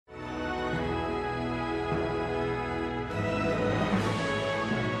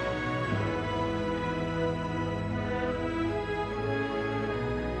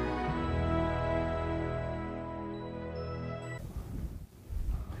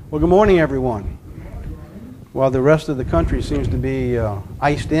Well, good morning, everyone. While the rest of the country seems to be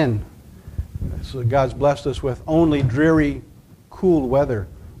iced in, so God's blessed us with only dreary, cool weather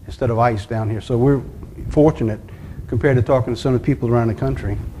instead of ice down here. So we're fortunate compared to talking to some of the people around the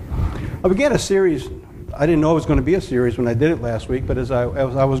country. I began a series. I didn't know it was going to be a series when I did it last week, but as I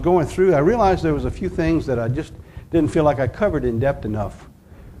was going through, I realized there was a few things that I just didn't feel like I covered in depth enough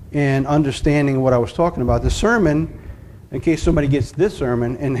in understanding what I was talking about. The sermon, in case somebody gets this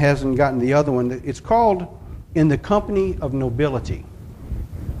sermon and hasn't gotten the other one, it's called In the Company of Nobility.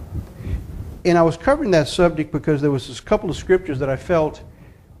 And I was covering that subject because there was a couple of scriptures that I felt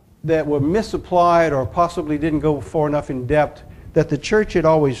that were misapplied or possibly didn't go far enough in depth that the church had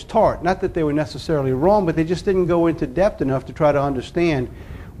always taught. Not that they were necessarily wrong, but they just didn't go into depth enough to try to understand,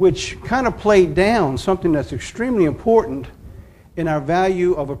 which kind of played down something that's extremely important in our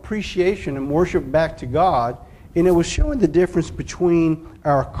value of appreciation and worship back to God. And it was showing the difference between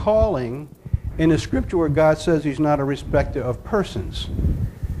our calling and the scripture where God says he's not a respecter of persons.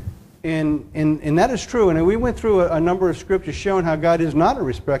 And that is true. And we went through a number of scriptures showing how God is not a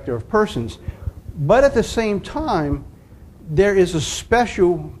respecter of persons. But at the same time, there is a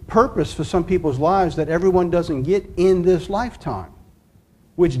special purpose for some people's lives that everyone doesn't get in this lifetime,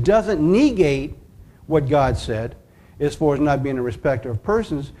 which doesn't negate what God said as far as not being a respecter of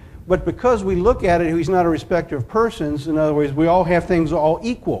persons. But because we look at it, he's not a respecter of persons. In other words, we all have things all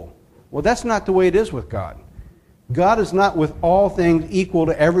equal. Well, that's not the way it is with God. God is not with all things equal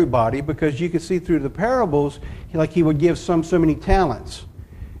to everybody, because you can see through the parables, like he would give some so many talents.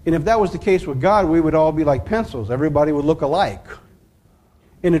 And if that was the case with God, we would all be like pencils. Everybody would look alike.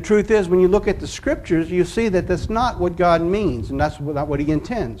 And the truth is, when you look at the scriptures, you see that that's not what God means, and that's not what he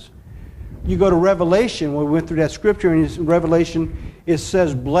intends. You go to Revelation, when we went through that scripture, and in Revelation it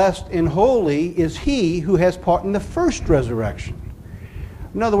says, blessed and holy is he who has part in the first resurrection.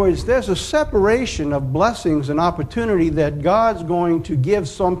 In other words, there's a separation of blessings and opportunity that God's going to give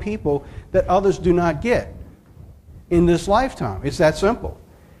some people that others do not get in this lifetime. It's that simple.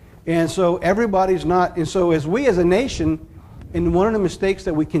 And so everybody's not, and so as we as a nation, and one of the mistakes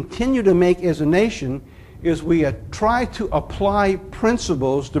that we continue to make as a nation is we try to apply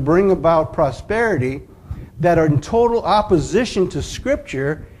principles to bring about prosperity that are in total opposition to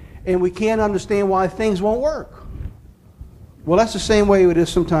Scripture, and we can't understand why things won't work. Well, that's the same way it is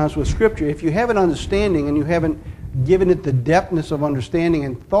sometimes with Scripture. If you have an understanding and you haven't given it the depthness of understanding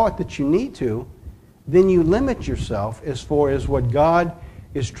and thought that you need to, then you limit yourself as far as what God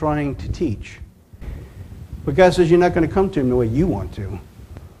is trying to teach. But God says you're not going to come to him the way you want to.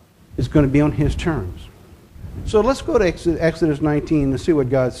 It's going to be on his terms. So let's go to Exodus 19 and see what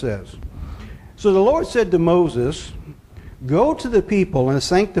God says. So the Lord said to Moses, go to the people and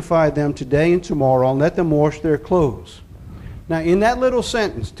sanctify them today and tomorrow, and let them wash their clothes. Now, in that little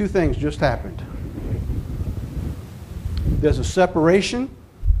sentence, two things just happened. There's a separation,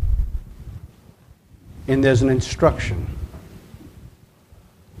 and there's an instruction.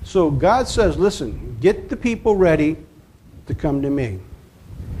 So God says, listen, get the people ready to come to me.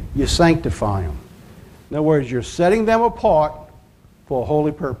 You sanctify them. In other words, you're setting them apart for a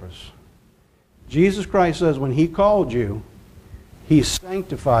holy purpose. Jesus Christ says when he called you, he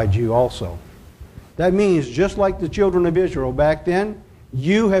sanctified you also. That means just like the children of Israel back then,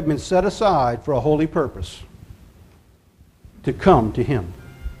 you have been set aside for a holy purpose, to come to him.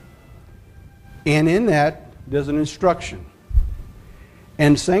 And in that, there's an instruction.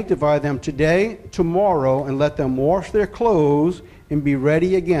 And sanctify them today, tomorrow, and let them wash their clothes and be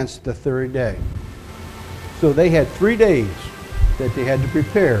ready against the third day. So they had 3 days that they had to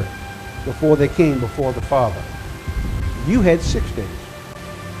prepare before they came before the Father. You had 6 days.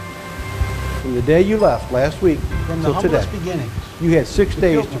 From the day you left last week till today, beginnings, you had 6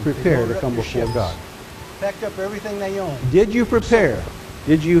 days to prepare to come before God. Packed up everything they owned. Did you prepare?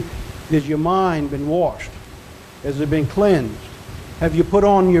 Did your mind been washed? Has it been cleansed? Have you put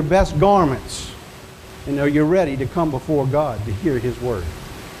on your best garments? And are you ready to come before God to hear his word?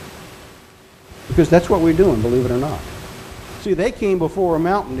 Because that's what we're doing, believe it or not. See, they came before a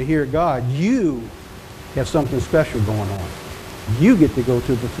mountain to hear God. You have something special going on. You get to go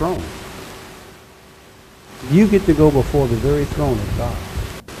to the throne. You get to go before the very throne of God.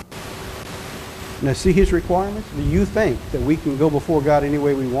 Now, see his requirements? Do you think that we can go before God any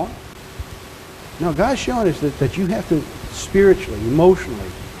way we want? No, God's showing us that you have to spiritually,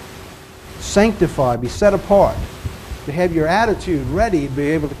 emotionally, sanctify, be set apart, to have your attitude ready to be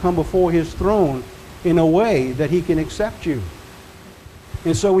able to come before his throne in a way that he can accept you.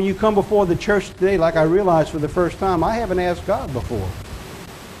 And so when you come before the church today, like I realized for the first time, I haven't asked God before.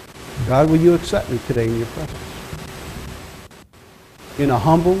 God, will you accept me today in your presence? in a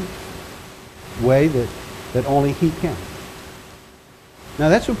humble way that only He can. Now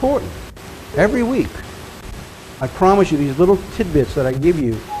that's important. Every week, I promise you these little tidbits that I give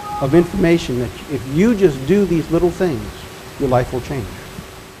you of information that if you just do these little things, your life will change.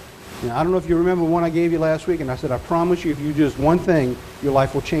 Now, I don't know if you remember one I gave you last week, and I said, I promise you if you do just one thing, your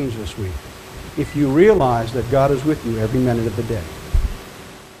life will change this week. If you realize that God is with you every minute of the day.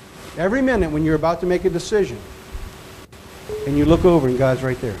 Every minute when you're about to make a decision, and you look over and God's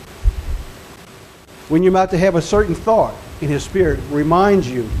right there. When you're about to have a certain thought, and His Spirit reminds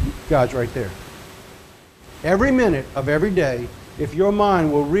you, God's right there. Every minute of every day, if your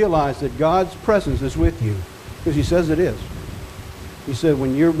mind will realize that God's presence is with you, because He says it is. He said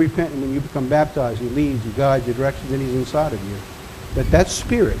when you're repentant, when you become baptized, He leads, He guides, He directs, and He's inside of you. That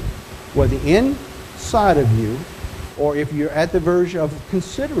Spirit, whether inside of you, or if you're at the verge of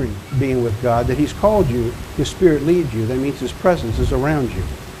considering being with God, that He's called you, His Spirit leads you. That means His presence is around you.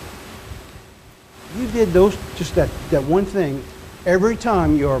 You did just that one thing every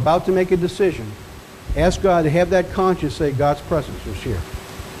time you're about to make a decision. Ask God to have that conscience say, God's presence is here.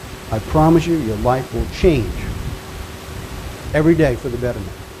 I promise you, your life will change every day for the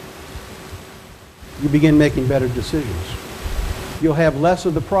betterment. You begin making better decisions. You'll have less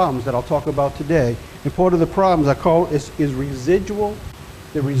of the problems that I'll talk about today. And part of the problems I call is residual,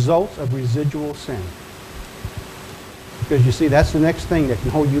 the results of residual sin. Because you see, that's the next thing that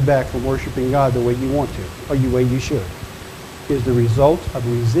can hold you back from worshiping God the way you want to, or the way you should, is the result of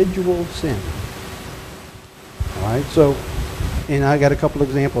residual sin. All right, so, and I got a couple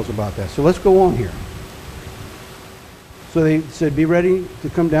examples about that. So let's go on here. So they said, be ready to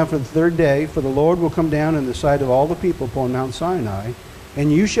come down for the third day, for the Lord will come down in the sight of all the people upon Mount Sinai,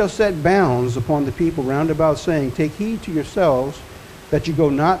 and you shall set bounds upon the people round about, saying, take heed to yourselves that you go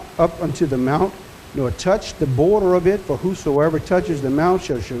not up unto the mount, nor touch the border of it, for whosoever touches the mount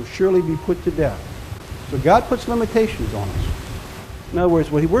shall surely be put to death. So God puts limitations on us. In other words,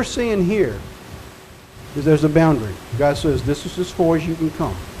 what we're seeing here is there's a boundary. God says, this is as far as you can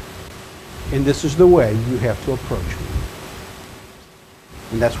come. And this is the way you have to approach me.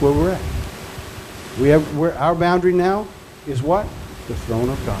 And that's where we're at. Our boundary now is what? The throne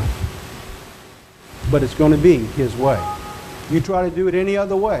of God. But it's going to be His way. You try to do it any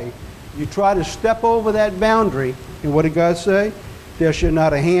other way, you try to step over that boundary, and what did God say? There shall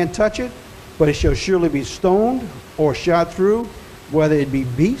not a hand touch it, but it shall surely be stoned or shot through, whether it be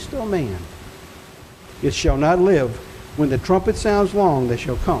beast or man. It shall not live. When the trumpet sounds long, they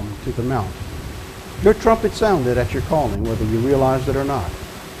shall come to the mount. Your trumpet sounded at your calling, whether you realized it or not.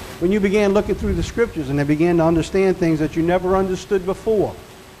 When you began looking through the scriptures and they began to understand things that you never understood before.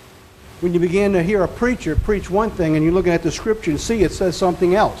 When you began to hear a preacher preach one thing and you're looking at the scripture and see it says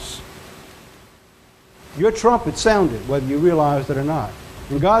something else. Your trumpet sounded, whether you realized it or not.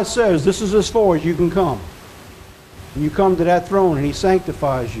 And God says, this is as far as you can come. And you come to that throne and He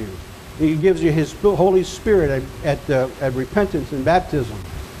sanctifies you. He gives you His Holy Spirit at repentance and baptism.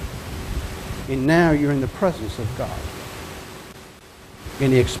 And now you're in the presence of God.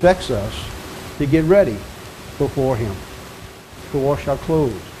 And He expects us to get ready before Him, to wash our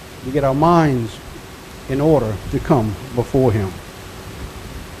clothes, to get our minds in order to come before Him.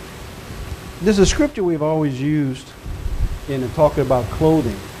 There's a scripture we've always used in talking about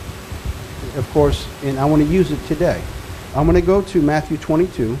clothing, of course, and I want to use it today. I'm going to go to Matthew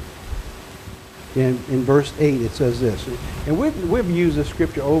 22. In verse 8 it says this, and we've used this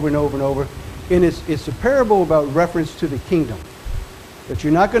scripture over and over and over, and it's a parable about reference to the kingdom. That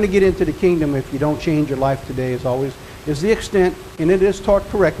you're not going to get into the kingdom if you don't change your life today is the extent, and it is taught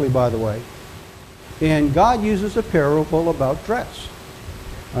correctly, by the way. And God uses a parable about dress.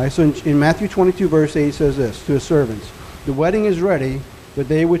 All right, so in Matthew 22 verse 8 it says this to His servants, the wedding is ready, but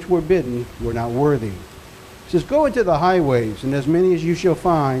they which were bidden were not worthy. It says, go into the highways, and as many as you shall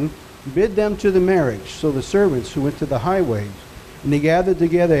find, bid them to the marriage. So the servants who went to the highways, and they gathered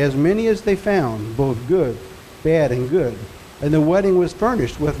together as many as they found, both good, bad, and good. And the wedding was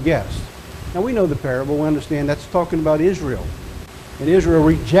furnished with guests. Now we know the parable. We understand that's talking about Israel. And Israel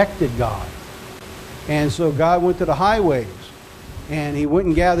rejected God. And so God went to the highways. And He went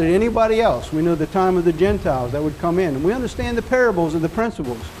and gathered anybody else. We know the time of the Gentiles that would come in. And we understand the parables and the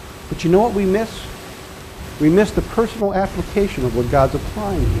principles. But you know what we miss? We miss the personal application of what God's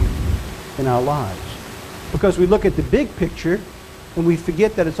applying here in our lives. Because we look at the big picture and we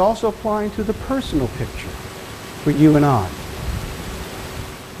forget that it's also applying to the personal picture for you and I.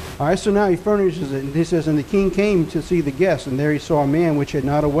 All right, so now He furnishes it, and He says, and the king came to see the guests, and there he saw a man which had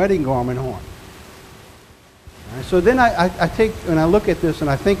not a wedding garment on. All right, so then I take, and I look at this, and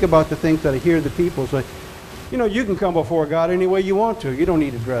I think about the things that I hear the people say, You know, you can come before God any way you want to. You don't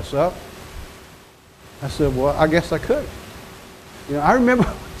need to dress up. I said, well, I guess I could. You know, I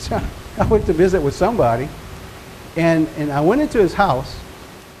remember I went to visit with somebody, and I went into his house,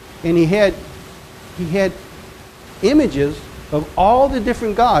 and he had images of all the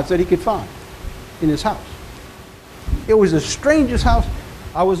different gods that he could find in his house. It was the strangest house.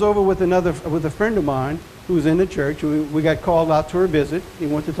 I was over with a friend of mine who was in the church. We got called out to a visit. He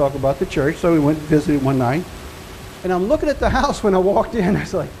wanted to talk about the church, so we went and visited one night. And I'm looking at the house when I walked in. I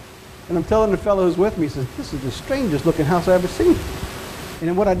was like, and I'm telling the fellow who's with me, he says, this is the strangest looking house I've ever seen. And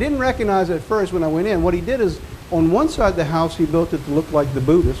then what I didn't recognize at first when I went in, what he did is, on one side of the house, he built it to look like the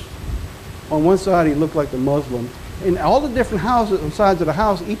Buddhist. On one side, he looked like the Muslim. And all the different sides of the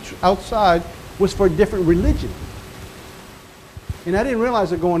house, each outside was for a different religion. And I didn't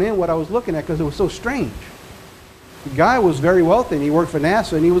realize it going in what I was looking at because it was so strange. The guy was very wealthy, and he worked for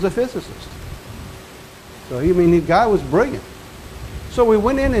NASA, and he was a physicist. So, I mean, the guy was brilliant. So we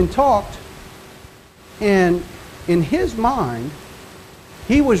went in and talked, and in his mind,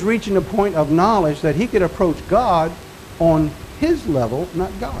 he was reaching a point of knowledge that he could approach God on his level,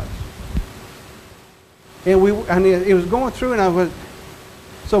 not God's. And it was going through, and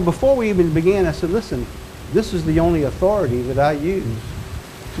so before we even began, I said, listen, this is the only authority that I use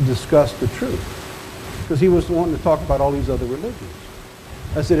to discuss the truth. Because he was wanting to talk about all these other religions.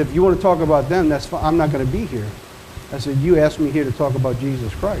 I said, if you want to talk about them, that's fine. I'm not going to be here. I said, you asked me here to talk about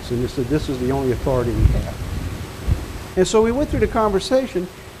Jesus Christ. And he said, this is the only authority we have. And so we went through the conversation,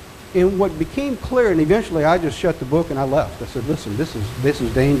 and what became clear, and eventually I just shut the book and I left. I said, listen, this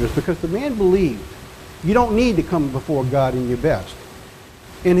is dangerous, because the man believed you don't need to come before God in your best.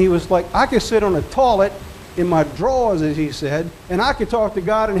 And he was like, I could sit on a toilet in my drawers, as he said, and I could talk to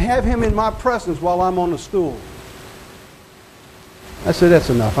God and have him in my presence while I'm on a stool. I said, that's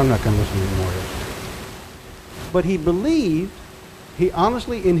enough. I'm not going to listen anymore to this. But he believed, he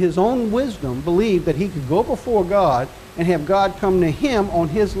honestly, in his own wisdom, believed that he could go before God and have God come to him on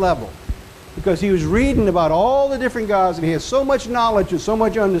his level. Because he was reading about all the different gods, and he had so much knowledge and so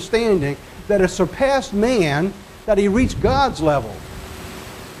much understanding that it surpassed man, that he reached God's level.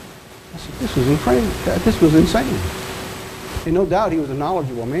 I said, this was incredible. This was insane. And no doubt he was a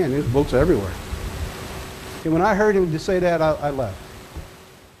knowledgeable man. His books are everywhere. And when I heard him say that, I left.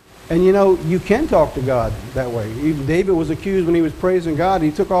 And you know, you can talk to God that way. Even David was accused when he was praising God,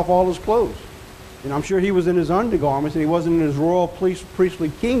 he took off all his clothes. And I'm sure he was in his undergarments, and he wasn't in his royal priestly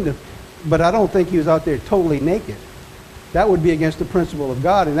kingdom, but I don't think he was out there totally naked. That would be against the principle of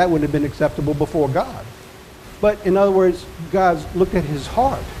God, and that wouldn't have been acceptable before God. But in other words, God looked at his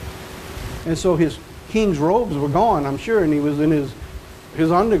heart. And so his king's robes were gone, I'm sure, and he was in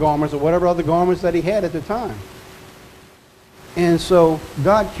his undergarments or whatever other garments that he had at the time. And so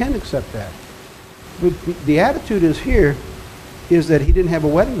God can accept that. But the attitude is here is that he didn't have a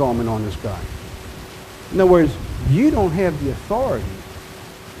wedding garment on, this guy. In other words, you don't have the authority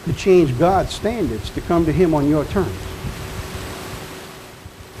to change God's standards to come to him on your terms.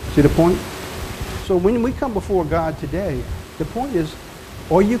 See the point? So when we come before God today, the point is,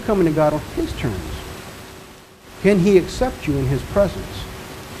 are you coming to God on his terms? Can he accept you in his presence?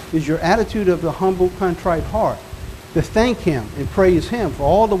 Is your attitude of the humble, contrite heart to thank him and praise him for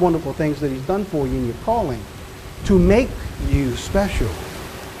all the wonderful things that he's done for you in your calling, to make you special?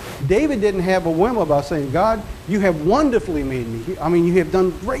 David didn't have a whim about saying, God, you have wonderfully made me. I mean, you have done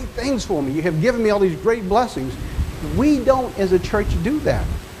great things for me. You have given me all these great blessings. We don't, as a church, do that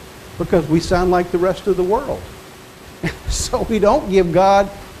because we sound like the rest of the world. So we don't give God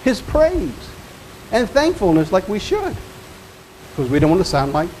his praise and thankfulness like we should, because we don't want to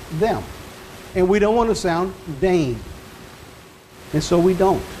sound like them. And we don't want to sound vain. And so we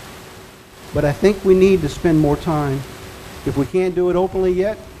don't. But I think we need to spend more time. If we can't do it openly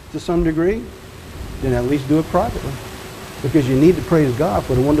yet, to some degree, then at least do it privately. Because you need to praise God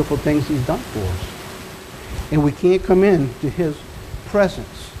for the wonderful things he's done for us. And we can't come in to his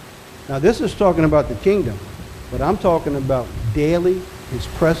presence. Now this is talking about the kingdom, but I'm talking about daily his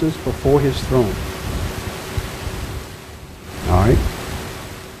presence before his throne. All right?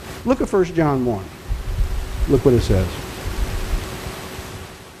 Look at 1 John 1. Look what it says.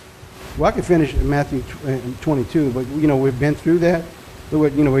 Well, I could finish in Matthew 22, but you know, we've been through that.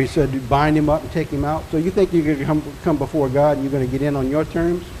 Look, you know, where he said, bind him up and take him out. So you think you're going to come before God and you're going to get in on your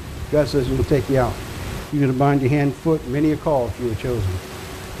terms? God says he'll take you out. You're going to bind your hand, foot. Many are called, few are chosen.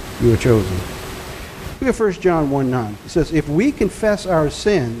 You are chosen. Look at 1 John 1:9. It says, if we confess our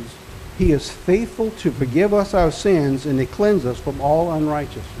sins, he is faithful to forgive us our sins and to cleanse us from all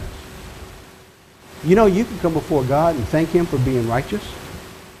unrighteousness. You know, you can come before God and thank him for being righteous.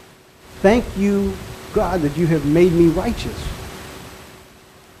 Thank you God, that you have made me righteous.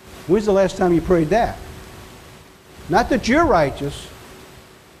 When's the last time you prayed that? Not that you're righteous.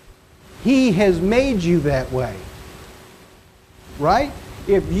 He has made you that way. Right?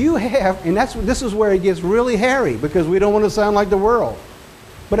 If you have, and this is where it gets really hairy, because we don't want to sound like the world.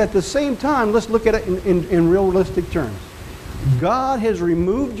 But at the same time, let's look at it in realistic terms. God has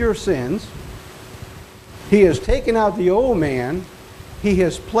removed your sins. He has taken out the old man. He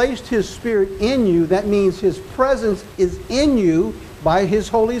has placed His Spirit in you. That means His presence is in you by His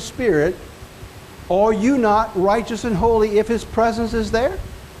Holy Spirit. Are you not righteous and holy if His presence is there?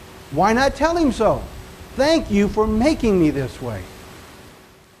 Why not tell Him so? Thank you for making me this way.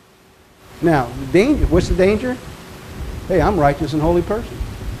 Now, what's the danger? Hey, I'm a righteous and holy person.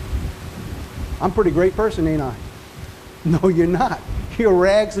 I'm a pretty great person, ain't I? No, you're not. You're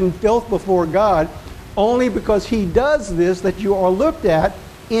rags and filth before God only because He does this that you are looked at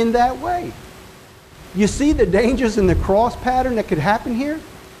in that way. You see the dangers in the cross pattern that could happen here?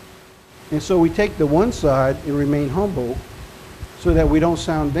 And so we take the one side and remain humble so that we don't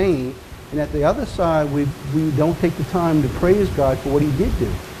sound vain. And at the other side, we don't take the time to praise God for what He did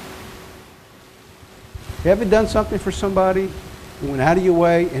do. You ever done something for somebody, you went out of your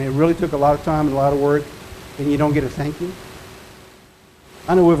way, and it really took a lot of time and a lot of work, and you don't get a thank you?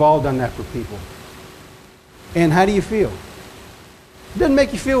 I know we've all done that for people. And how do you feel? It doesn't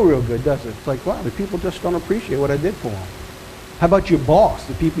make you feel real good, does it? It's like, wow, the people just don't appreciate what I did for them. How about your boss,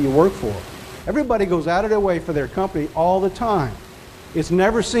 the people you work for? Everybody goes out of their way for their company all the time. It's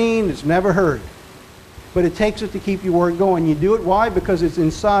never seen, it's never heard. But it takes it to keep your work going. You do it, why? Because it's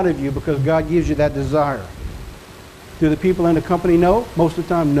inside of you, because God gives you that desire. Do the people in the company know? Most of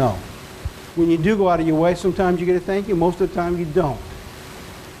the time, no. When you do go out of your way, sometimes you get a thank you, most of the time you don't.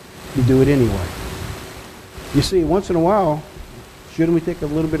 You do it anyway. You see, once in a while, shouldn't we take a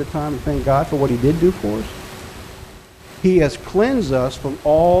little bit of time and thank God for what He did do for us? He has cleansed us from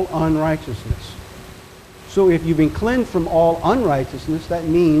all unrighteousness. So if you've been cleansed from all unrighteousness, that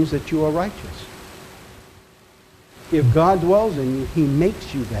means that you are righteous. If God dwells in you, He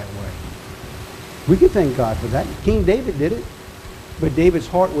makes you that way. We can thank God for that. King David did it. But David's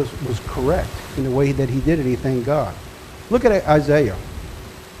heart was correct in the way that he did it. He thanked God. Look at Isaiah.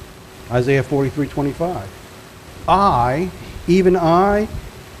 Isaiah 43:25. I, even I,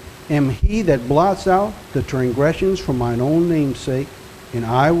 am He that blots out the transgressions for mine own name's sake, and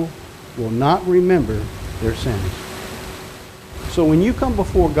I will not remember their sins. So when you come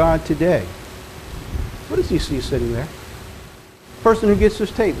before God today, what does He see sitting there? Person who gets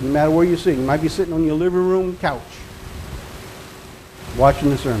this tape, no matter where you're sitting. You might be sitting on your living room couch watching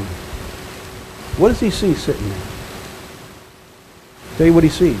the sermon. What does He see sitting there? Tell you what He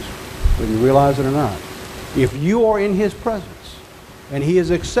sees, whether you realize it or not. If you are in His presence and He has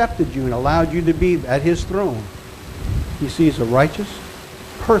accepted you and allowed you to be at His throne, He sees a righteous,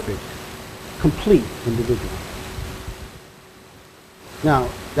 perfect, complete individual. Now,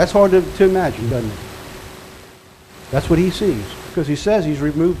 that's hard to imagine, doesn't it? That's what He sees, because He says He's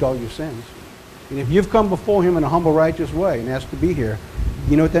removed all your sins. And if you've come before Him in a humble, righteous way and asked to be here,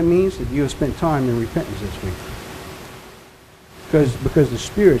 you know what that means? That you have spent time in repentance this week. Because the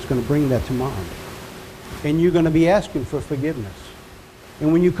Spirit's going to bring that to mind. And you're going to be asking for forgiveness.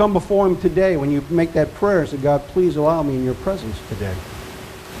 And when you come before Him today, when you make that prayer and say, God, please allow me in your presence today,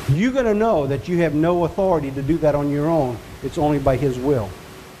 you're going to know that you have no authority to do that on your own. It's only by His will.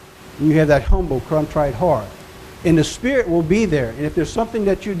 And you have that humble, contrite heart. And the Spirit will be there. And if there's something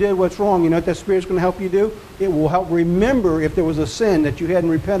that you did what's wrong, you know what that Spirit's going to help you do? It will help remember if there was a sin that you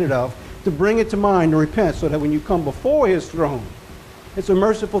hadn't repented of, to bring it to mind, to repent, so that when you come before His throne, it's a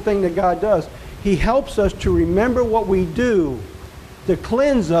merciful thing that God does. He helps us to remember what we do, to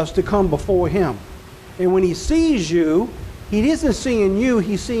cleanse us to come before Him. And when He sees you, He isn't seeing you,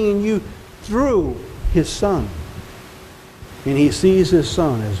 He's seeing you through His Son. And He sees His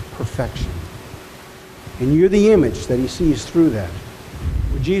Son as perfection. And you're the image that He sees through that.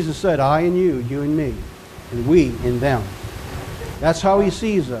 Well, Jesus said, I and you and me, and we in them. That's how He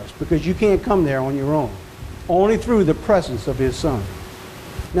sees us, because you can't come there on your own. Only through the presence of His Son.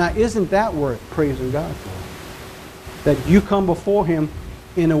 Now, isn't that worth praising God for? That you come before Him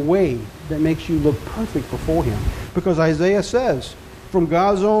in a way that makes you look perfect before Him. Because Isaiah says, from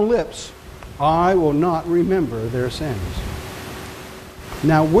God's own lips, I will not remember their sins.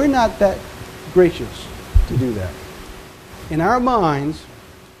 Now, we're not that gracious to do that. In our minds,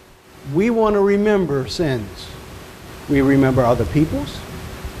 we want to remember sins. We remember other people's,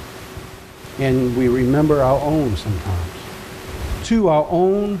 and we remember our own sometimes, to our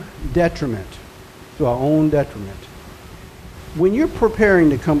own detriment. To our own detriment. When you're preparing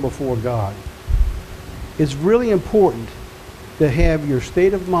to come before God, It's really important to have your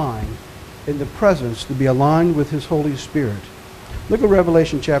state of mind in the presence to be aligned with His Holy Spirit. Look at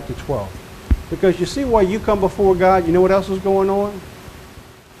Revelation chapter 12. Because you see why you come before God, you know what else is going on?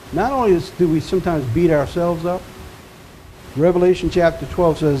 Not only do we sometimes beat ourselves up, Revelation chapter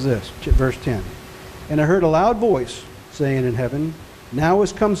 12 says this, verse 10. And I heard a loud voice saying in heaven, now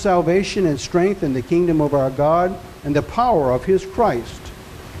is come salvation and strength in the kingdom of our God and the power of His Christ.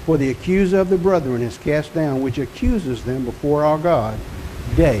 For the accuser of the brethren is cast down, which accuses them before our God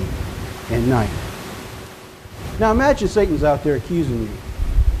day and night. Now imagine Satan's out there accusing you.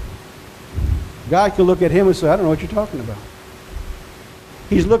 God could look at him and say, I don't know what you're talking about.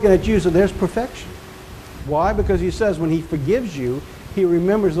 He's looking at you, so there's perfection. Why? Because He says when He forgives you, He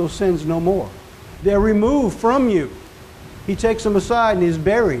remembers those sins no more. They're removed from you. He takes them aside and is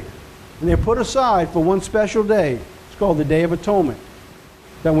buried. And they're put aside for one special day. It's called the Day of Atonement.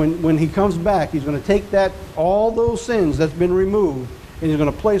 That when He comes back, He's going to take all those sins that's been removed, and He's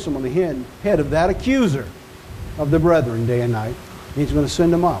going to place them on the head of that accuser of the brethren day and night. And He's going to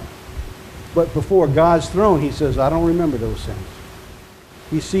send them up. But before God's throne, He says, I don't remember those sins.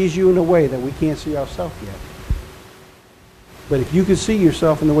 He sees you in a way that we can't see ourselves yet. But if you can see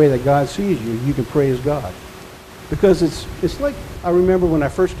yourself in the way that God sees you, you can praise God. Because it's like, I remember when I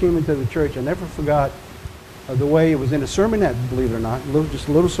first came into the church, I never forgot the way it was in a sermonette, believe it or not, just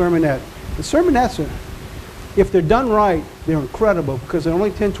a little sermonette. The sermonettes, if they're done right, they're incredible because they're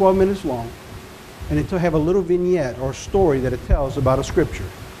only 10, 12 minutes long. And they have a little vignette or story that it tells about a scripture.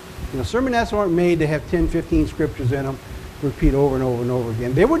 You know, sermonettes aren't made to have 10, 15 scriptures in them, repeat over and over and over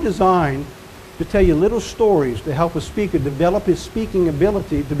again. They were designed to tell you little stories to help a speaker develop his speaking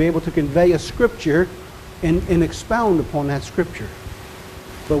ability to be able to convey a scripture and expound upon that scripture.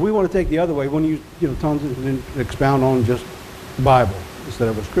 But we want to take the other way. We want to use tongues and expound on just the Bible instead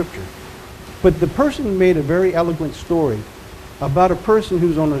of a scripture. But the person made a very eloquent story about a person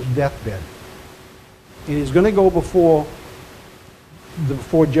who's on his deathbed. And he's going to go before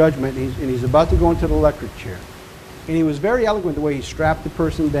judgment, and he's about to go into the electric chair. And he was very eloquent the way he strapped the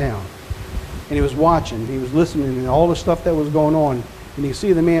person down. And he was watching, he was listening to all the stuff that was going on. And you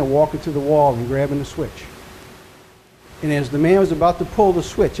see the man walking to the wall and grabbing the switch. And as the man was about to pull the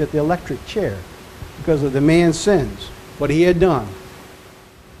switch at the electric chair, because of the man's sins, what he had done,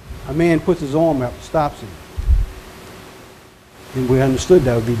 a man puts his arm up and stops him. And we understood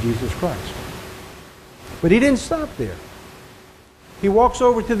that would be Jesus Christ. But he didn't stop there. He walks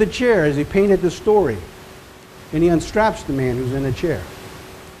over to the chair as he painted the story, and he unstraps the man who's in the chair.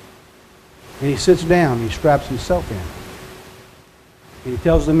 And he sits down and he straps himself in. And he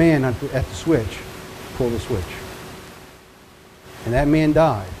tells the man at the switch, pull the switch. And that man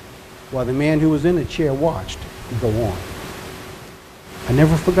died while the man who was in the chair watched it go on. I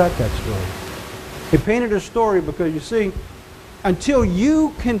never forgot that story. It painted a story because, you see, until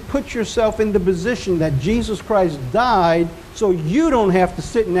you can put yourself in the position that Jesus Christ died so you don't have to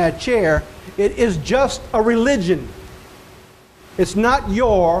sit in that chair, it is just a religion. It's not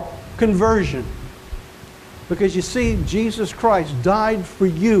your conversion. Because you see, Jesus Christ died for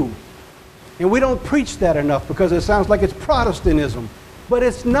you. And we don't preach that enough because it sounds like it's Protestantism. But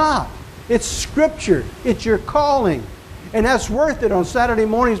it's not. It's Scripture. It's your calling. And that's worth it on Saturday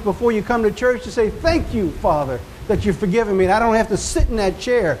mornings before you come to church to say, thank you, Father, that you've forgiven me. And I don't have to sit in that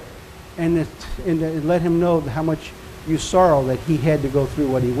chair and let Him know how much you sorrow that He had to go through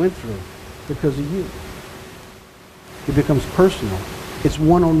what He went through because of you. It becomes personal. It's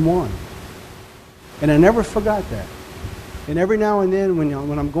one-on-one. And I never forgot that. And every now and then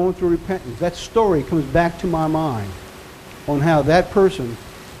when I'm going through repentance, that story comes back to my mind on how that person,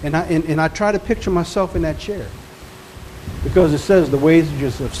 and I try to picture myself in that chair. Because it says the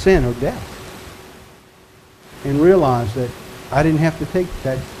wages of sin are death. And realize that I didn't have to take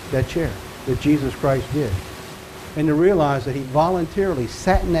that chair, that Jesus Christ did. And to realize that He voluntarily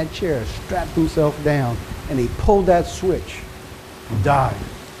sat in that chair, strapped Himself down, and He pulled that switch and died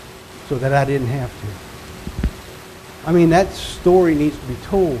so that I didn't have to. I mean, that story needs to be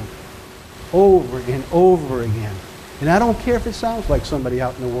told over and over again. And I don't care if it sounds like somebody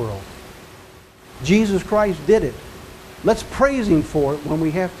out in the world. Jesus Christ did it. Let's praise Him for it when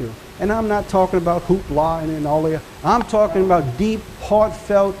we have to. And I'm not talking about hoopla and all that. I'm talking about deep,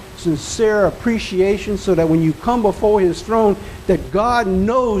 heartfelt, sincere appreciation so that when you come before His throne, that God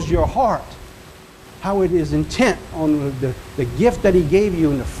knows your heart. How it is intent on the gift that He gave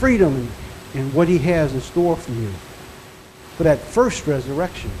you and the freedom and what He has in store for you. For that first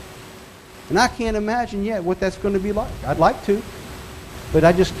resurrection. And I can't imagine yet what that's going to be like. I'd like to, but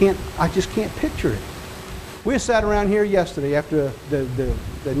I just can't picture it. We sat around here yesterday after the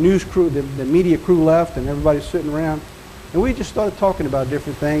the news crew, the media crew left, and everybody's sitting around. And we just started talking about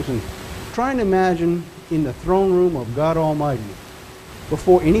different things and trying to imagine in the throne room of God Almighty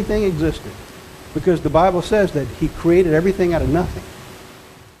before anything existed. Because the Bible says that he created everything out of nothing.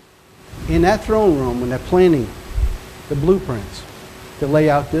 In that throne room, when they're planning the blueprints to lay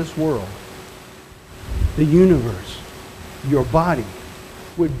out this world, the universe, your body,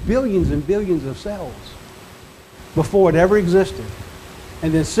 with billions and billions of cells before it ever existed,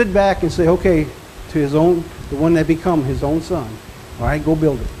 and then sit back and say, okay, to his own, the one that become his own son, all right, go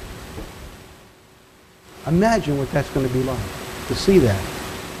build it. Imagine what that's going to be like, to see that.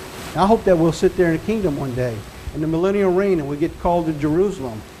 I hope that we'll sit there in the kingdom one day, in the millennial reign, and we'll get called to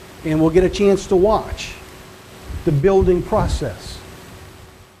Jerusalem, and we'll get a chance to watch the building process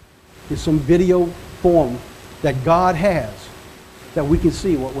in some video form that God has, that we can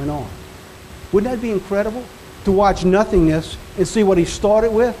see what went on. Wouldn't that be incredible? To watch nothingness and see what he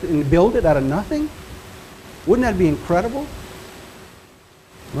started with and build it out of nothing? Wouldn't that be incredible?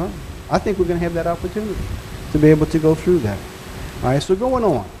 Well, I think we're going to have that opportunity to be able to go through that. All right, so going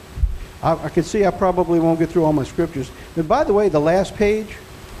on. I can see I probably won't get through all my scriptures. But by the way, the last page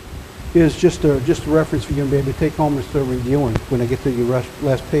is just a reference for you to be able to take home and start reviewing when I get to your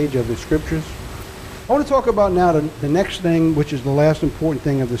last page of the scriptures. I want to talk about now the next thing, which is the last important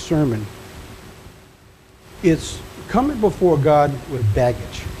thing of the sermon. It's coming before God with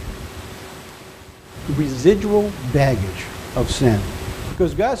baggage. Residual baggage of sin.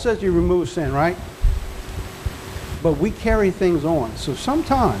 Because God says he removes sin, right? But we carry things on. So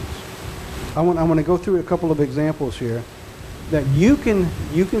sometimes, I want to go through a couple of examples here, that you can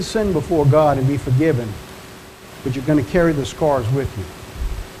sin before God and be forgiven, but you're going to carry the scars with you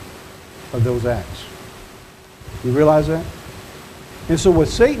of those acts. You realize that? And so what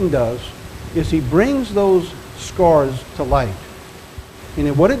Satan does is he brings those scars to light. And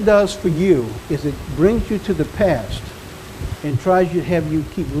then what it does for you is it brings you to the past and tries to have you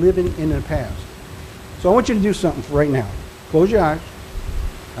keep living in the past. So I want you to do something for right now. Close your eyes.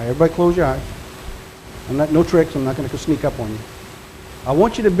 All right, everybody close your eyes. No tricks. I'm not going to sneak up on you. I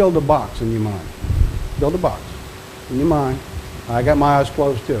want you to build a box in your mind. Build a box in your mind. I got my eyes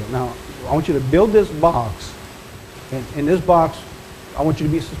closed too. Now, I want you to build this box. And in this box, I want you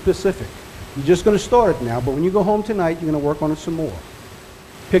to be specific. You're just going to start it now, but when you go home tonight, you're going to work on it some more.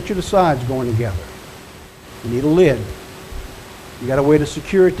 Picture the sides going together. You need a lid. You got a way to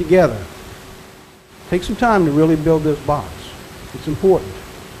secure it together. Take some time to really build this box. It's important.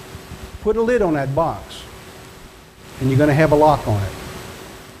 Put a lid on that box, and you're going to have a lock on it.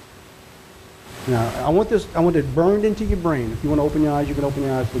 Now, I want it burned into your brain. If you want to open your eyes, you can open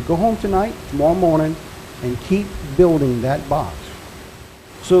your eyes. But go home tonight, tomorrow morning, and keep building that box.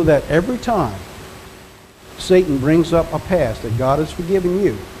 So that every time Satan brings up a past that God has forgiven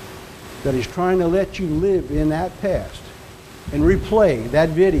you, that he's trying to let you live in that past, and replay that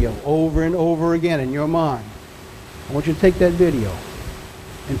video over and over again in your mind, I want you to take that video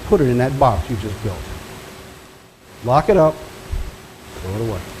and put it in that box you just built. Lock it up, throw it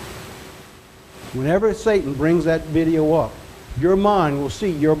away. Whenever Satan brings that video up, your mind will see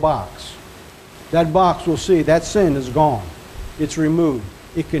your box. That box will see that sin is gone. It's removed.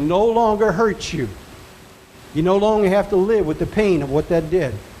 It can no longer hurt you. You no longer have to live with the pain of what that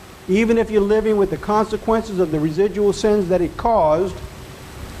did. Even if you're living with the consequences of the residual sins that it caused,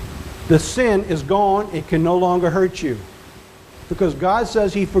 the sin is gone. It can no longer hurt you. Because God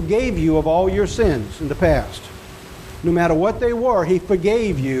says he forgave you of all your sins in the past. No matter what they were, he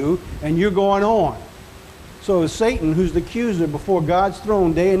forgave you, and you're going on. So as Satan, who's the accuser before God's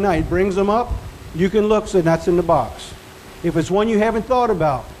throne day and night, brings them up, you can look, say, that's in the box. If it's one you haven't thought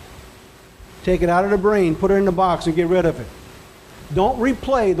about, take it out of the brain, put it in the box, and get rid of it. Don't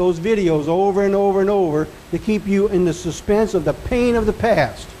replay those videos over and over and over to keep you in the suspense of the pain of the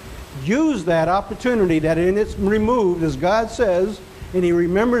past. Use that opportunity that it's removed, as God says, and he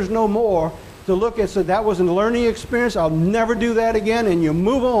remembers no more, to look and say, that was a learning experience, I'll never do that again, and you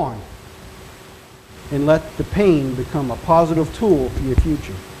move on. And let the pain become a positive tool for your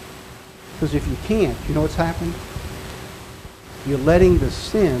future. Because if you can't, you know what's happened? You're letting the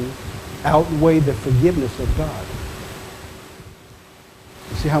sin outweigh the forgiveness of God.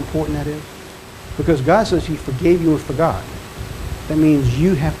 You see how important that is? Because God says he forgave you and forgot. That means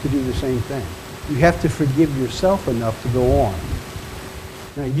you have to do the same thing. You have to forgive yourself enough to go on.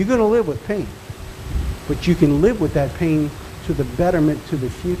 Now, you're going to live with pain, but you can live with that pain to the betterment to the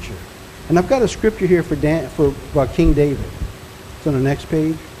future. And I've got a scripture here for King David. It's on the next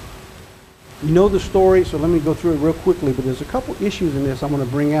page. You know the story, so let me go through it real quickly, but there's a couple issues in this I want to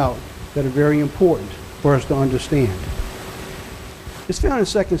bring out that are very important for us to understand. It's found in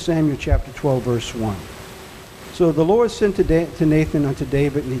 2 Samuel chapter 12, verse 1. So the Lord sent to Nathan unto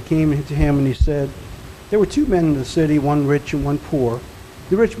David, and he came to him, and he said, there were two men in the city, one rich and one poor.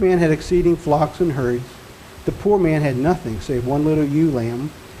 The rich man had exceeding flocks and herds. The poor man had nothing save one little ewe lamb,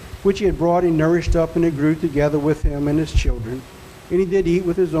 which he had brought and nourished up, and it grew together with him and his children. And he did eat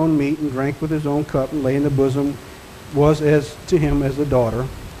with his own meat, and drank with his own cup, and lay in the bosom, was as to him as a daughter.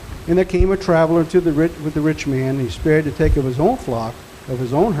 And there came a traveler with the rich man, and he spared to take of his own flock, of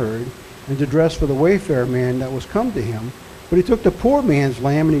his own herd, and to dress for the wayfarer man that was come to him. But he took the poor man's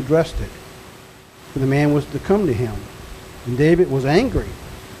lamb, and he dressed it, for the man was to come to him. And David was angry.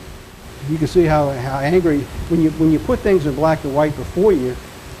 You can see how angry, when you put things in black and white before you,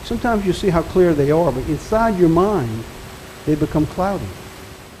 sometimes you see how clear they are, but inside your mind, they become cloudy.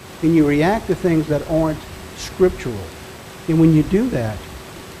 And you react to things that aren't scriptural. And when you do that,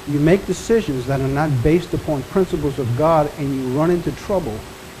 you make decisions that are not based upon principles of God, and you run into trouble.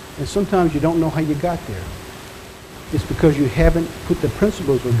 And sometimes you don't know how you got there. It's because you haven't put the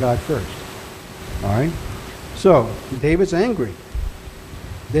principles of God first. All right? So, David's angry.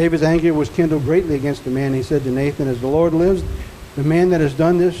 David's anger was kindled greatly against the man. He said to Nathan, as the Lord lives, the man that has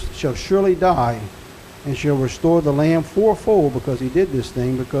done this shall surely die, and shall restore the lamb fourfold, because he did this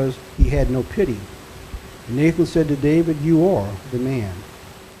thing, because he had no pity. And Nathan said to David, you are the man.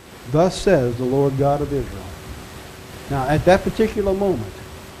 Thus says the Lord God of Israel. Now, at that particular moment,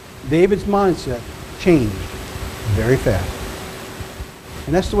 David's mindset changed very fast.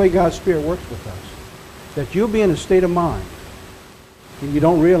 And that's the way God's Spirit works with us. That you'll be in a state of mind, and you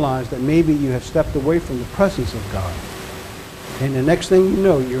don't realize that maybe you have stepped away from the presence of God. And the next thing you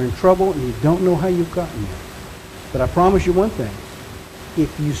know, you're in trouble, and you don't know how you've gotten there. But I promise you one thing.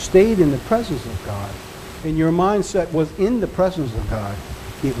 If you stayed in the presence of God, and your mindset was in the presence of God,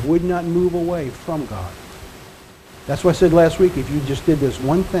 it would not move away from God. That's why I said last week, if you just did this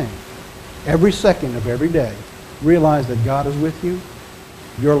one thing, every second of every day, realize that God is with you,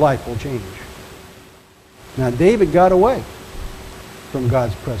 your life will change. Now, David got away from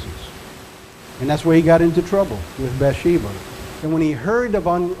God's presence. And that's where he got into trouble with Bathsheba. And when he heard of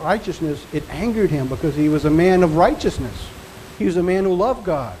unrighteousness, it angered him, because he was a man of righteousness. He was a man who loved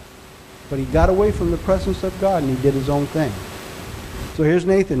God. But he got away from the presence of God, and he did his own thing. So here's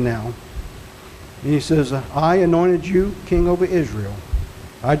Nathan now. And he says, I anointed you king over Israel.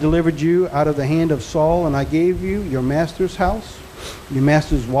 I delivered you out of the hand of Saul, and I gave you your master's house, your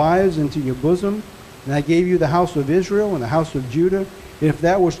master's wives into your bosom. And I gave you the house of Israel and the house of Judah. If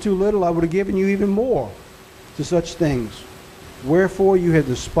that was too little, I would have given you even more to such things. Wherefore you have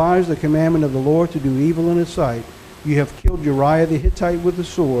despised the commandment of the Lord to do evil in his sight. You have killed Uriah the Hittite with the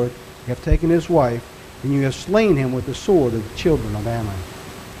sword. You have taken his wife, and you have slain him with the sword of the children of Ammon.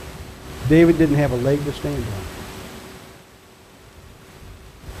 David didn't have a leg to stand on.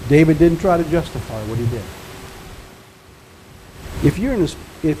 David didn't try to justify what he did. If you're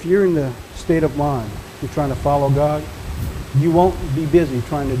in the state of mind, you're trying to follow God, you won't be busy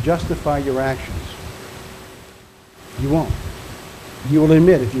trying to justify your actions. You won't. You will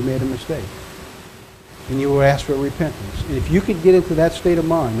admit if you made a mistake. And you will ask for repentance. And if you could get into that state of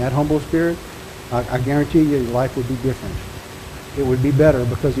mind, that humble spirit, I guarantee you your life would be different. It would be better,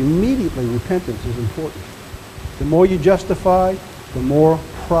 because immediately repentance is important. The more you justify, the more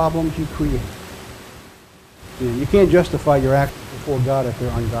problems you create. You can't justify your actions before God if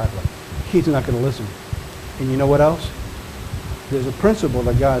they're ungodly. He's not going to listen. And you know what else? There's a principle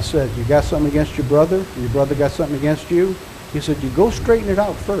that God says. You got something against your brother, and your brother got something against you. He said, you go straighten it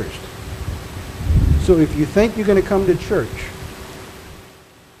out first. So if you think you're going to come to church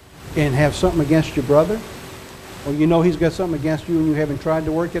and have something against your brother, or you know he's got something against you and you haven't tried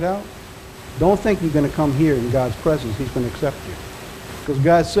to work it out, don't think you're going to come here in God's presence. He's going to accept you. Because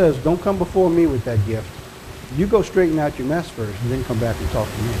God says, don't come before me with that gift. You go straighten out your mess first, and then come back and talk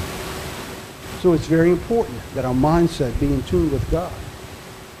to me. So it's very important that our mindset be in tune with God.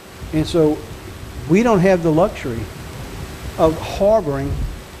 And so we don't have the luxury of harboring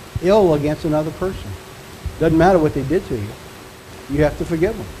ill against another person. Doesn't matter what they did to you. You have to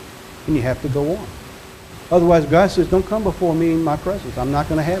forgive them. And you have to go on. Otherwise, God says, don't come before me in my presence. I'm not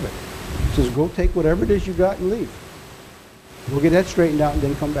going to have it. He says, go take whatever it is you got and leave. Go get that straightened out and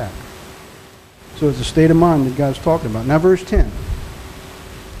then come back. So it's a state of mind that God's talking about. Now verse 10.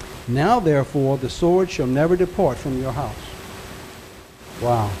 Now therefore the sword shall never depart from your house.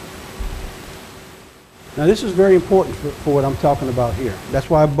 Wow. Now this is very important for what I'm talking about here. That's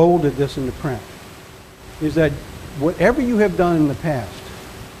why I bolded this in the print. Is that whatever you have done in the past,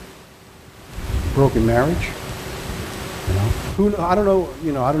 broken marriage, I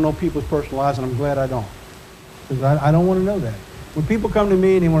don't know people's personal lives, and I'm glad I don't. Because I don't want to know that. When people come to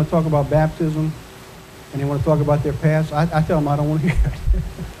me and they want to talk about baptism and they want to talk about their past, I tell them I don't want to hear it.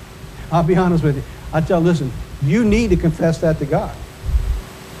 I'll be honest with you. I tell them, listen, you need to confess that to God.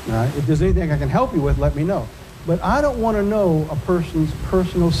 All right? If there's anything I can help you with, let me know. But I don't want to know a person's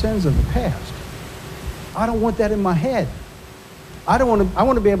personal sins of the past. I don't want that in my head. I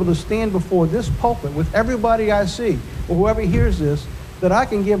want to be able to stand before this pulpit with everybody I see, or whoever hears this, that I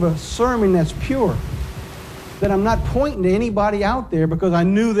can give a sermon that's pure. That I'm not pointing to anybody out there because I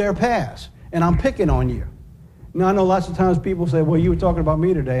knew their past, and I'm picking on you. Now, I know lots of times people say, well, you were talking about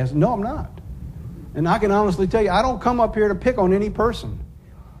me today. I said, no, I'm not. And I can honestly tell you, I don't come up here to pick on any person.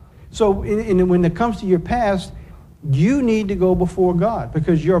 So when it comes to your past, you need to go before God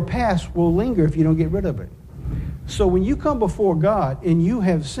because your past will linger if you don't get rid of it. So when you come before God and you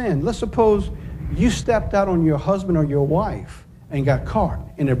have sinned, let's suppose you stepped out on your husband or your wife and got caught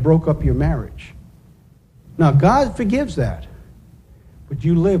and it broke up your marriage. Now, God forgives that, but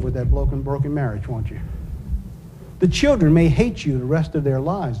you live with that broken marriage, won't you? The children may hate you the rest of their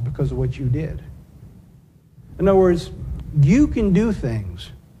lives because of what you did. In other words, you can do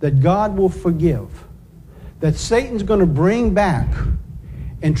things that God will forgive, that Satan's going to bring back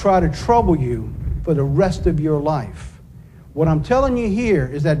and try to trouble you for the rest of your life. What I'm telling you here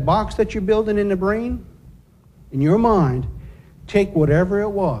is that box that you're building in the brain, in your mind, take whatever it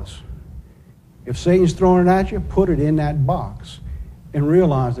was. If Satan's throwing it at you, put it in that box and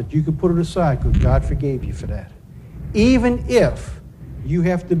realize that you can put it aside because God forgave you for that. Even if you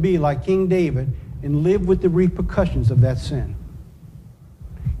have to be like King David and live with the repercussions of that sin.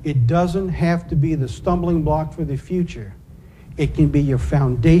 It doesn't have to be the stumbling block for the future. It can be your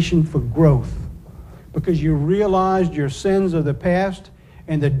foundation for growth because you realized your sins of the past,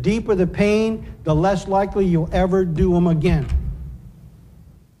 and the deeper the pain, the less likely you'll ever do them again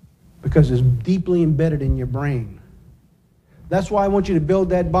because it's deeply embedded in your brain. That's why I want you to build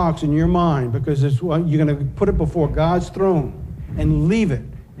that box in your mind because you're going to put it before God's throne and leave it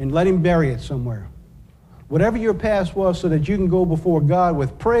and let him bury it somewhere. Whatever your past was so that you can go before God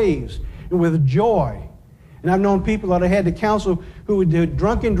with praise and with joy. And I've known people that I had to counsel who were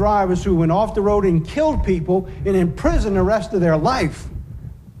drunken drivers who went off the road and killed people and imprisoned the rest of their life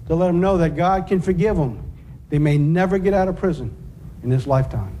to let them know that God can forgive them. They may never get out of prison in this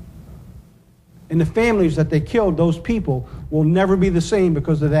lifetime. And the families that they killed, those people, will never be the same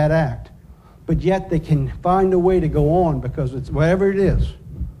because of that act. But yet they can find a way to go on because it's whatever it is.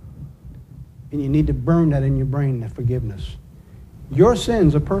 And you need to burn that in your brain, that forgiveness. Your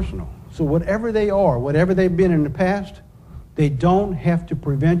sins are personal. So whatever they are, whatever they've been in the past, they don't have to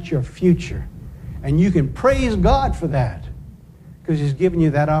prevent your future. And you can praise God for that because he's given you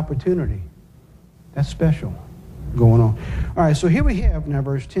that opportunity. That's special going on. All right, so here we have now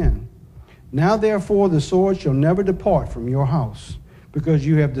verse 10. Now therefore the sword shall never depart from your house because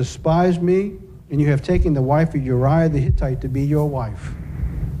you have despised me and you have taken the wife of Uriah the Hittite to be your wife.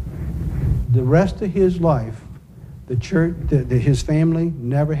 The rest of his life, the church, his family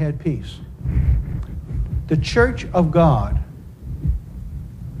never had peace. The church of God,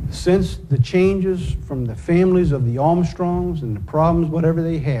 since the changes from the families of the Armstrongs and the problems, whatever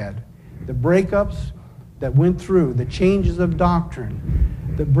they had, the breakups that went through, the changes of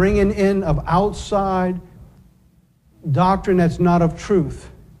doctrine, the bringing in of outside doctrine that's not of truth,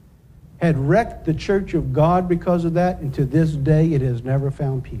 had wrecked the church of God because of that, and to this day it has never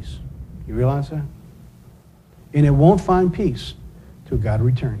found peace. You realize that? And it won't find peace till God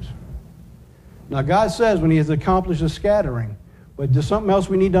returns. Now God says when he has accomplished the scattering, but there's something else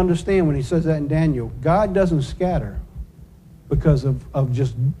we need to understand when he says that in Daniel. God doesn't scatter because of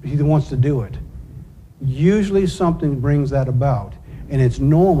just he wants to do it. Usually something brings that about, and it's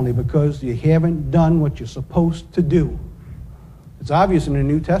normally because you haven't done what you're supposed to do. It's obvious in the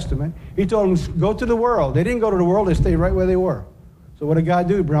New Testament. He told them, go to the world. They didn't go to the world, they stayed right where they were. So what did God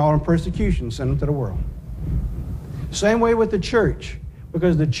do? He brought them persecution, send them to the world. Same way with the church,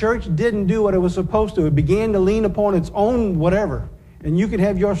 because the church didn't do what it was supposed to. It began to lean upon its own whatever. And you can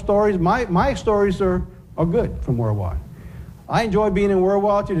have your stories. My stories are good from World War. I enjoyed being in World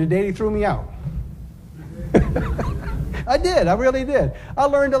War II. The day he threw me out. I did. I really did. I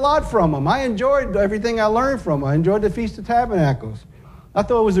learned a lot from them. I enjoyed everything I learned from them. I enjoyed the Feast of Tabernacles. I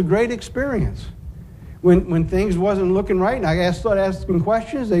thought it was a great experience. When things wasn't looking right and I started asking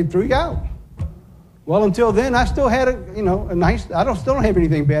questions, they threw you out. Well, until then, I still had a nice, still don't have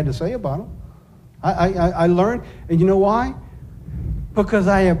anything bad to say about them. I learned, and you know why? Because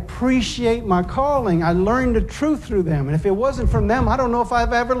I appreciate my calling. I learned the truth through them. And if it wasn't from them, I don't know if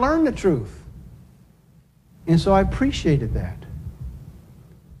I've ever learned the truth. And so I appreciated that.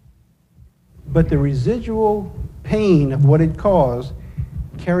 But the residual pain of what it caused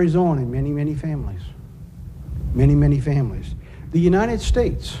carries on in many, many families. Many, many families. The United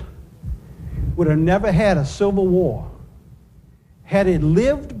States would have never had a civil war had it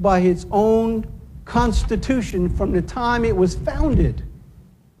lived by its own constitution from the time it was founded,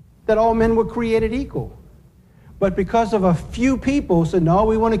 that all men were created equal. But because of a few people said, no,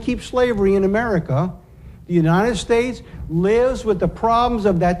 we want to keep slavery in America, the United States lives with the problems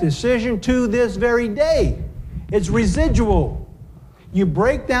of that decision to this very day. It's residual. You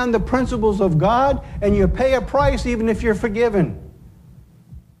break down the principles of God and you pay a price even if you're forgiven.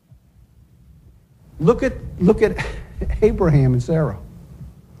 Look at Abraham and Sarah.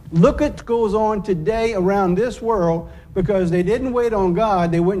 Look at what goes on today around this world because they didn't wait on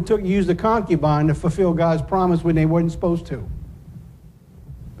God. They went and used a concubine to fulfill God's promise when they weren't supposed to.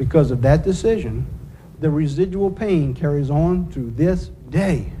 Because of that decision, the residual pain carries on through this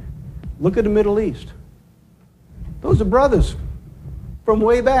day. Look at the Middle East. Those are brothers from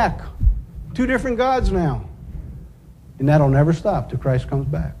way back. Two different gods now. And that'll never stop till Christ comes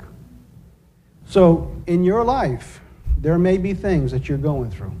back. So in your life, there may be things that you're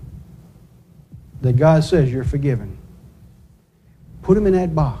going through that God says you're forgiven. Put them in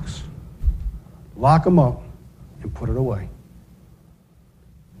that box. Lock them up and put it away.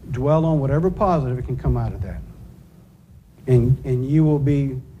 Dwell on whatever positive can come out of that. And you will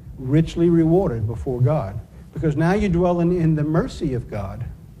be richly rewarded before God. Because now you're dwelling in the mercy of God,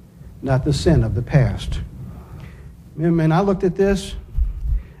 not the sin of the past. And I looked at this,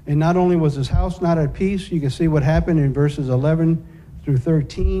 and not only was his house not at peace, you can see what happened in verses 11 through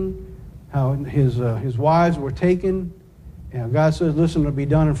 13, how his wives were taken. And God says, listen, it'll be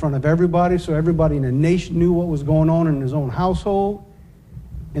done in front of everybody, so everybody in the nation knew what was going on in his own household.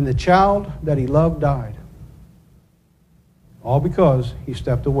 And the child that he loved died. All because he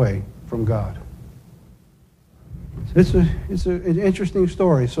stepped away from God. It's an interesting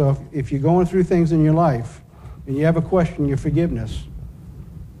story. So if you're going through things in your life and you have a question, your forgiveness,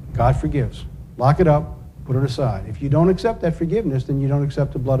 God forgives. Lock it up, put it aside. If you don't accept that forgiveness, then you don't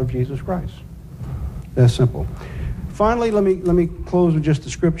accept the blood of Jesus Christ. That's simple. Finally, let me close with just the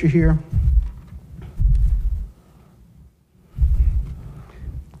scripture here.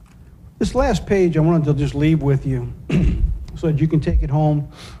 This last page I wanted to just leave with you so that you can take it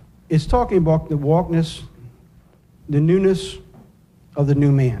home. It's talking about the walkness, the newness of the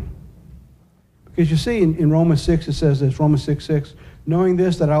new man. Because you see in Romans 6 it says this, Romans 6:6, knowing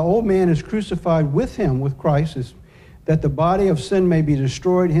this, that our old man is crucified with him, with Christ, is that the body of sin may be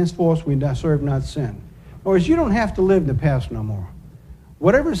destroyed, henceforth we serve not sin. In other words, you don't have to live in the past no more.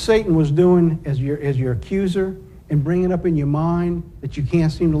 Whatever Satan was doing as your accuser and bringing up in your mind that you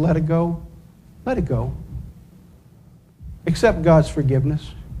can't seem to let it go, let it go. Accept God's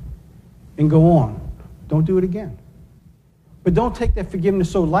forgiveness and go on. Don't do it again. But don't take that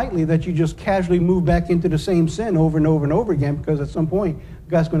forgiveness so lightly that you just casually move back into the same sin over and over and over again, because at some point,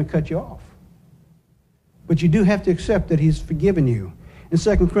 God's going to cut you off. But you do have to accept that he's forgiven you. In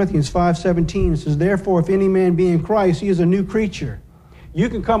 2 Corinthians 5:17, it says, therefore, if any man be in Christ, he is a new creature. You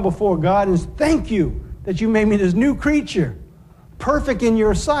can come before God and thank you that you made me this new creature, perfect in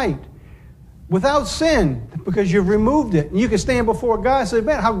your sight, without sin, because you've removed it. And you can stand before God and say,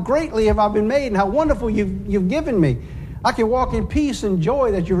 man, how greatly have I been made and how wonderful you've given me. I can walk in peace and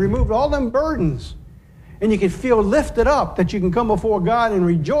joy that you removed all them burdens. And you can feel lifted up that you can come before God and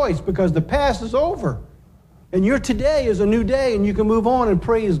rejoice because the past is over. And your today is a new day and you can move on and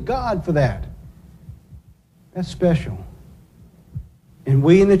praise God for that. That's special. And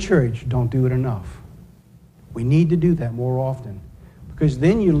we in the church don't do it enough. We need to do that more often, because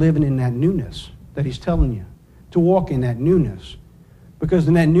then you're living in that newness that he's telling you, to walk in that newness. Because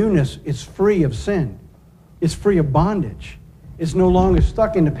in that newness, it's free of sin. It's free of bondage. It's no longer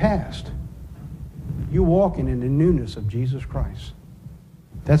stuck in the past. You're walking in the newness of Jesus Christ.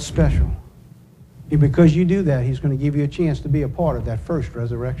 That's special. And because you do that, he's going to give you a chance to be a part of that first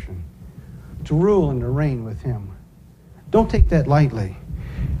resurrection, to rule and to reign with him. Don't take that lightly.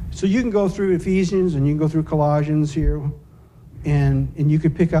 So you can go through Ephesians and you can go through Colossians here, and you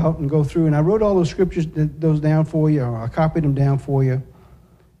can pick out and go through. And I wrote all those scriptures, those down for you, or I copied them down for you.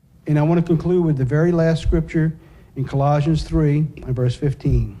 And I want to conclude with the very last scripture in Colossians 3 and verse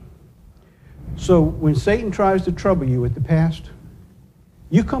 15. So when Satan tries to trouble you with the past,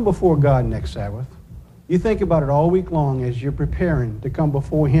 you come before God next Sabbath. You think about it all week long as you're preparing to come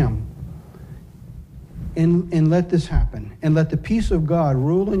before him. And let this happen. And let the peace of God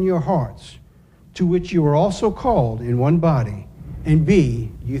rule in your hearts, to which you are also called in one body, and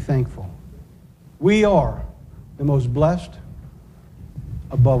be you thankful. We are the most blessed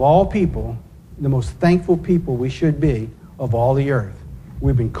above all people the most thankful people we should be of all the earth.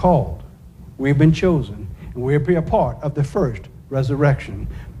 We've been called, we've been chosen, and we'll be a part of the first resurrection.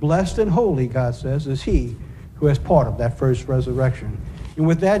 Blessed and holy, God says, is he who is part of that first resurrection. And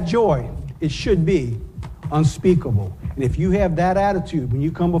with that joy, it should be unspeakable. And if you have that attitude when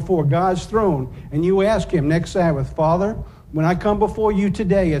you come before God's throne and you ask him next Sabbath, Father, when I come before you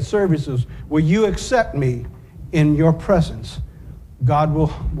today at services, will you accept me in your presence? God will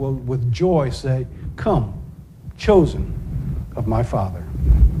with joy say, come, chosen of my Father.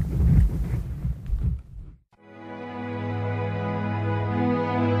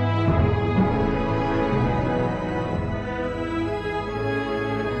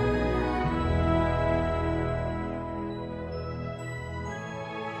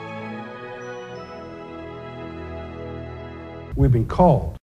 We've been called.